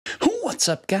What's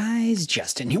up, guys?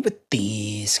 Justin here with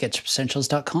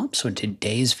TheSketchUpEssentials.com. So in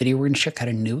today's video, we're going to check out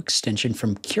a new extension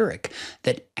from Curic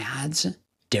that adds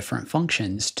different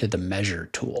functions to the Measure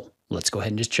tool. Let's go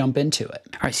ahead and just jump into it.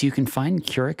 All right, so you can find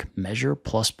Curic Measure++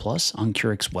 on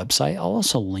Curic's website. I'll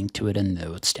also link to it in the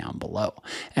notes down below.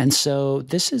 And so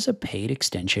this is a paid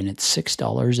extension. It's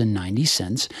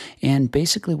 $6.90. And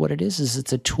basically what it is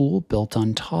it's a tool built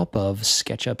on top of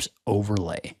SketchUp's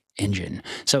overlay engine.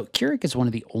 So Curic is one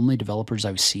of the only developers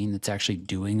I've seen that's actually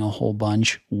doing a whole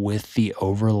bunch with the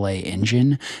overlay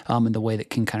engine and the way that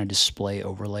can kind of display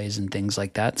overlays and things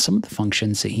like that. Some of the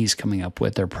functions that he's coming up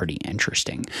with are pretty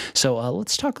interesting. So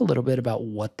let's talk a little bit about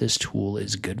what this tool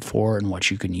is good for and what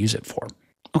you can use it for.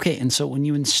 Okay, and so when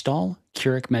you install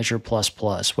Curic Measure++,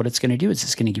 what it's going to do is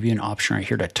it's going to give you an option right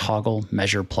here to toggle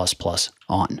Measure++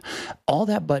 on. All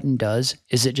that button does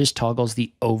is it just toggles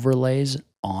the overlays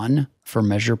on for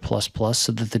Measure++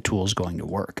 so that the tool is going to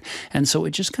work. And so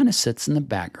it just kind of sits in the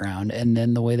background, and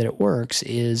then the way that it works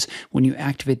is when you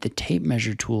activate the tape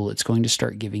measure tool, it's going to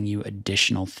start giving you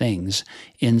additional things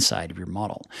inside of your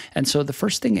model. And so the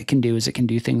first thing it can do is it can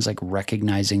do things like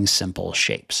recognizing simple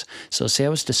shapes. So say I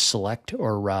was to select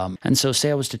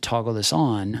say I was to toggle this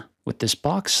on with this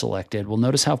box selected, well,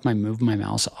 notice how if I move my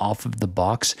mouse off of the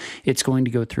box, it's going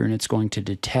to go through and it's going to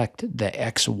detect the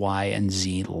X, Y, and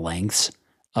Z lengths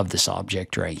of this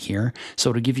object right here. So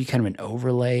it'll give you kind of an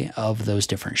overlay of those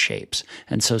different shapes.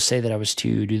 And so say that I was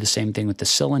to do the same thing with the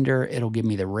cylinder, it'll give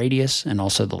me the radius and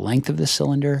also the length of the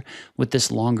cylinder. With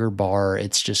this longer bar,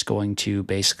 it's just going to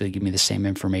basically give me the same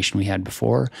information we had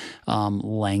before,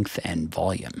 length and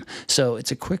volume. So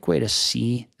it's a quick way to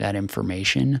see that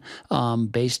information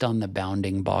based on the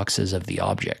bounding boxes of the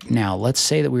object. Now, let's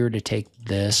say that we were to take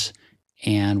this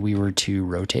and we were to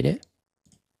rotate it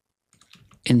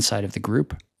inside of the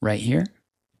group right here.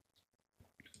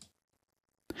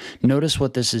 Notice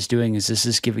what this is doing is this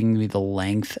is giving me the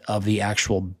length of the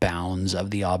actual bounds of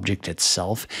the object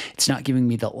itself. It's not giving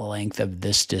me the length of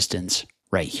this distance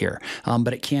right here,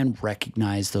 but it can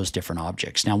recognize those different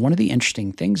objects. Now, one of the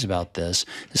interesting things about this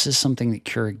is something that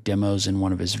Curic demos in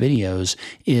one of his videos,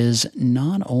 is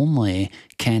not only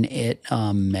can it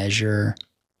measure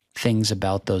things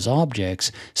about those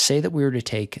objects, say that we were to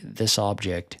take this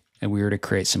object and we were to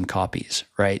create some copies,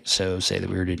 right? So say that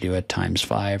we were to do a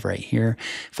 ×5 right here.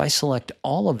 If I select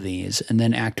all of these and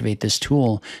then activate this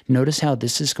tool, notice how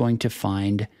this is going to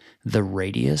find the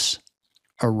radius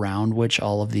around which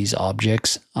all of these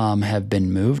objects have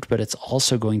been moved, but it's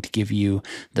also going to give you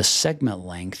the segment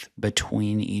length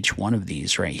between each one of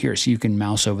these right here. So you can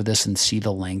mouse over this and see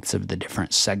the lengths of the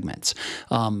different segments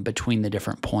between the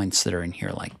different points that are in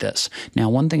here like this. Now,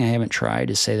 one thing I haven't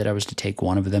tried is say that I was to take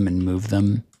one of them and move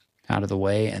them out of the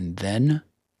way and then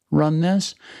run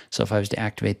this. So if I was to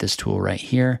activate this tool right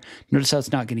here, notice how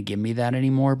it's not going to give me that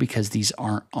anymore because these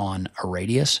aren't on a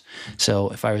radius.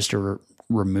 So if I was to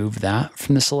remove that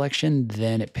from the selection,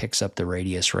 then it picks up the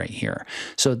radius right here.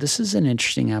 So this is an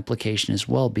interesting application as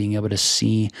well, being able to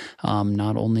see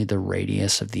not only the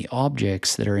radius of the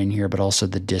objects that are in here, but also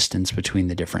the distance between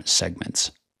the different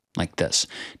segments, like this.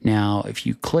 Now, if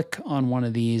you click on one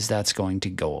of these, that's going to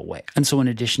go away. And so in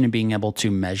addition to being able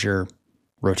to measure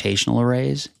rotational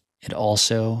arrays, it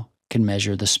also can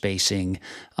measure the spacing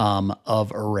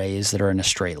of arrays that are in a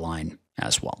straight line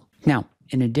as well. Now,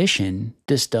 in addition,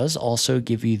 this does also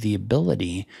give you the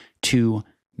ability to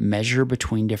measure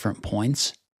between different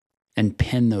points and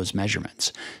pin those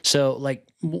measurements. So like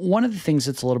one of the things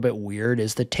that's a little bit weird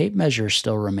is the tape measure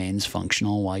still remains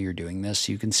functional while you're doing this.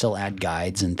 You can still add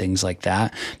guides and things like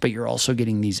that, but you're also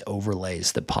getting these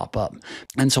overlays that pop up.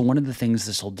 And so one of the things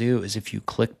this will do is if you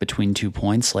click between 2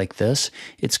 points like this,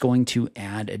 it's going to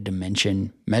add a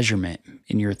dimension measurement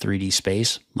in your 3D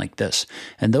space like this.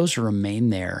 And those remain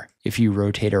there if you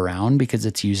rotate around because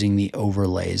it's using the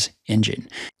overlays engine.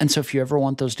 And so if you ever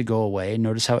want those to go away,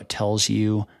 notice how it tells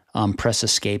you press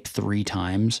escape 3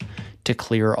 times to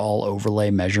clear all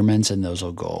overlay measurements and those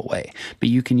will go away. But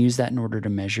you can use that in order to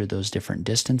measure those different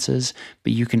distances,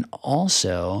 but you can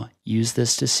also use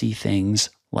this to see things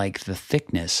like the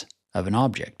thickness of an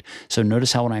object. So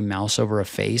notice how when I mouse over a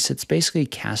face, it's basically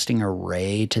casting a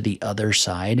ray to the other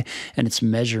side and it's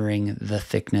measuring the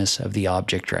thickness of the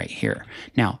object right here.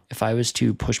 Now, if I was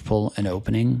to push-pull an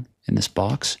opening in this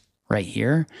box right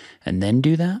here and then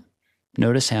do that,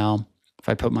 notice how if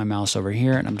I put my mouse over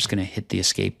here and I'm just going to hit the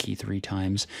escape key 3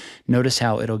 times, notice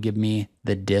how it'll give me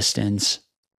the distance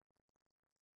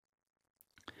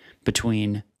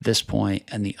between this point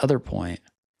and the other point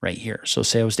right here. So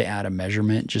say I was to add a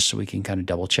measurement just so we can kind of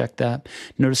double check that.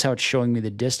 Notice how it's showing me the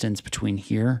distance between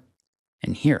here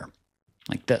and here.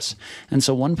 like this. And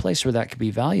so one place where that could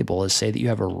be valuable is say that you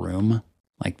have a room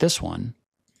like this one,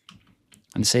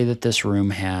 and say that this room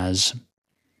has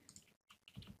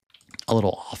a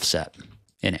little offset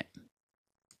in it,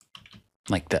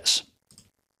 like this.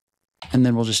 And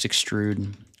then we'll just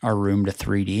extrude our room to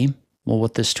 3D. Well,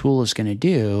 what this tool is going to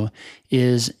do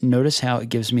is notice how it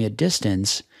gives me a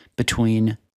distance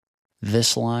between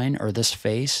this line or this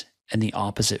face and the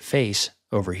opposite face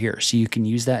over here. So you can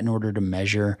use that in order to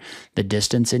measure the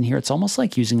distance in here. It's almost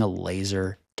like using a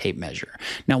laser tape measure.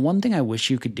 Now, one thing I wish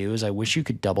you could do is I wish you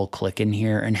could double click in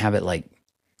here and have it like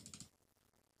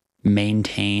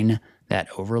maintain that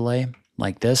overlay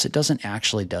like this. It doesn't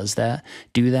actually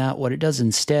do that. What it does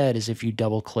instead is if you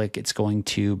double click, it's going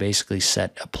to basically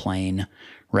set a plane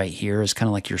right here. It's kind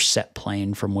of like your set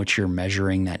plane from which you're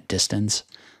measuring that distance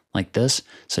like this.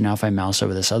 So now if I mouse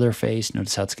over this other face,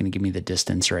 notice how it's going to give me the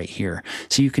distance right here.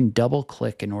 So you can double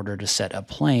click in order to set a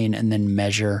plane and then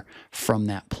measure from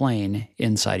that plane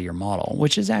inside of your model,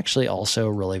 which is actually also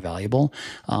really valuable.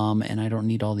 And I don't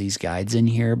need all these guides in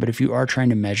here, but if you are trying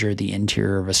to measure the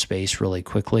interior of a space really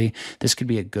quickly, this could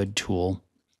be a good tool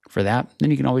for that.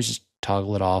 Then you can always just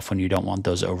toggle it off when you don't want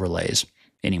those overlays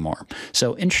anymore.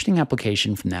 So interesting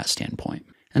application from that standpoint.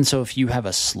 And so if you have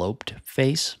a sloped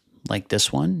face, like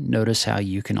this one, notice how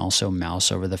you can also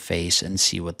mouse over the face and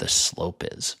see what the slope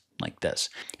is, like this.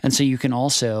 And so you can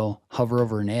also hover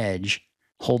over an edge,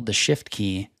 hold the shift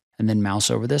key, and then mouse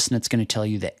over this, and it's going to tell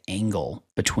you the angle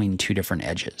between two different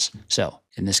edges. So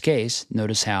in this case,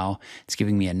 notice how it's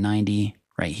giving me a 90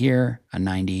 right here, a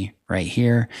 90 right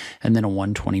here, and then a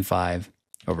 125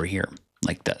 over here,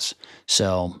 like this.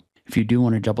 So if you do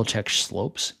want to double check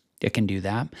slopes, it can do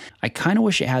that. I kind of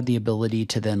wish it had the ability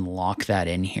to then lock that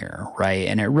in here, right?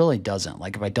 And it really doesn't.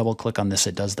 Like if I double click on this,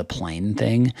 it does the plane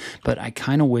thing, but I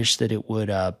kind of wish that it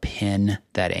would pin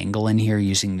that angle in here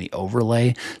using the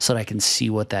overlay so that I can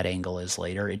see what that angle is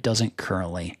later. It doesn't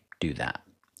currently do that.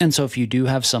 And so if you do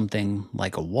have something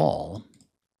like a wall,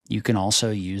 you can also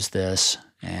use this,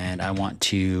 and I want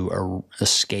to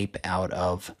escape out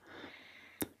of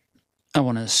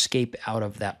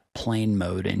that plane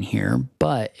mode in here.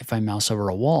 But if I mouse over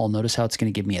a wall, notice how it's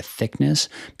going to give me a thickness.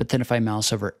 But then if I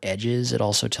mouse over edges, it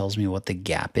also tells me what the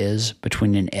gap is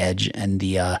between an edge and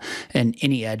and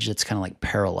any edge that's kind of like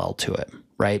parallel to it,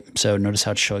 right? So notice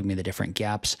how it's showing me the different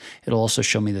gaps. It'll also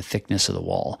show me the thickness of the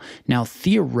wall. Now,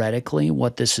 theoretically,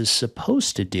 what this is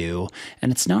supposed to do,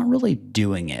 and it's not really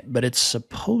doing it, but it's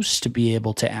supposed to be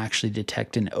able to actually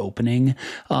detect an opening.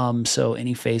 So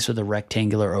any face with a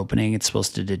rectangular opening, it's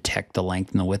supposed to detect the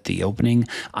length and the width of the opening.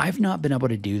 I've not been able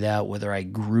to do that, whether I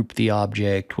group the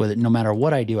object, whether no matter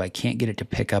what I do, I can't get it to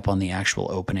pick up on the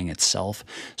actual opening itself.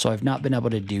 So I've not been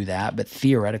able to do that, but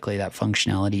theoretically that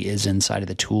functionality is inside of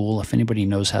the tool. If anybody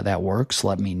knows how that works,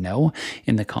 let me know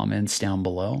in the comments down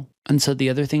below. And so the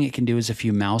other thing it can do is if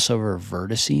you mouse over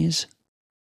vertices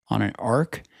on an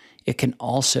arc, it can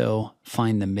also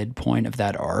find the midpoint of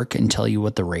that arc and tell you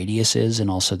what the radius is and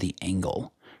also the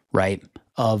angle, right,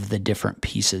 of the different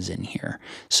pieces in here.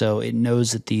 So it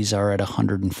knows that these are at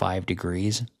 105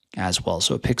 degrees as well.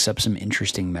 So it picks up some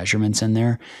interesting measurements in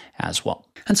there as well.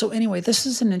 And so anyway, this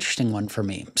is an interesting one for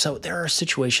me. So there are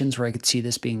situations where I could see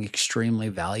this being extremely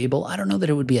valuable. I don't know that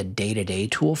it would be a day-to-day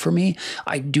tool for me.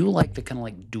 I do like the kind of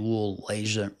like dual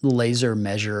laser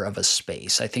measure of a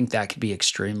space. I think that could be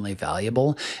extremely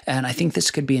valuable. And I think this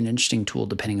could be an interesting tool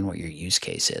depending on what your use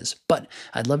case is. But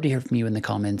I'd love to hear from you in the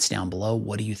comments down below.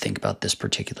 What do you think about this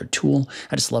particular tool?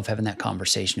 I just love having that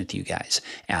conversation with you guys.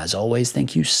 As always,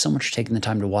 thank you so much for taking the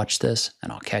time to watch this,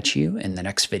 and I'll catch you in the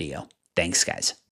next video. Thanks, guys.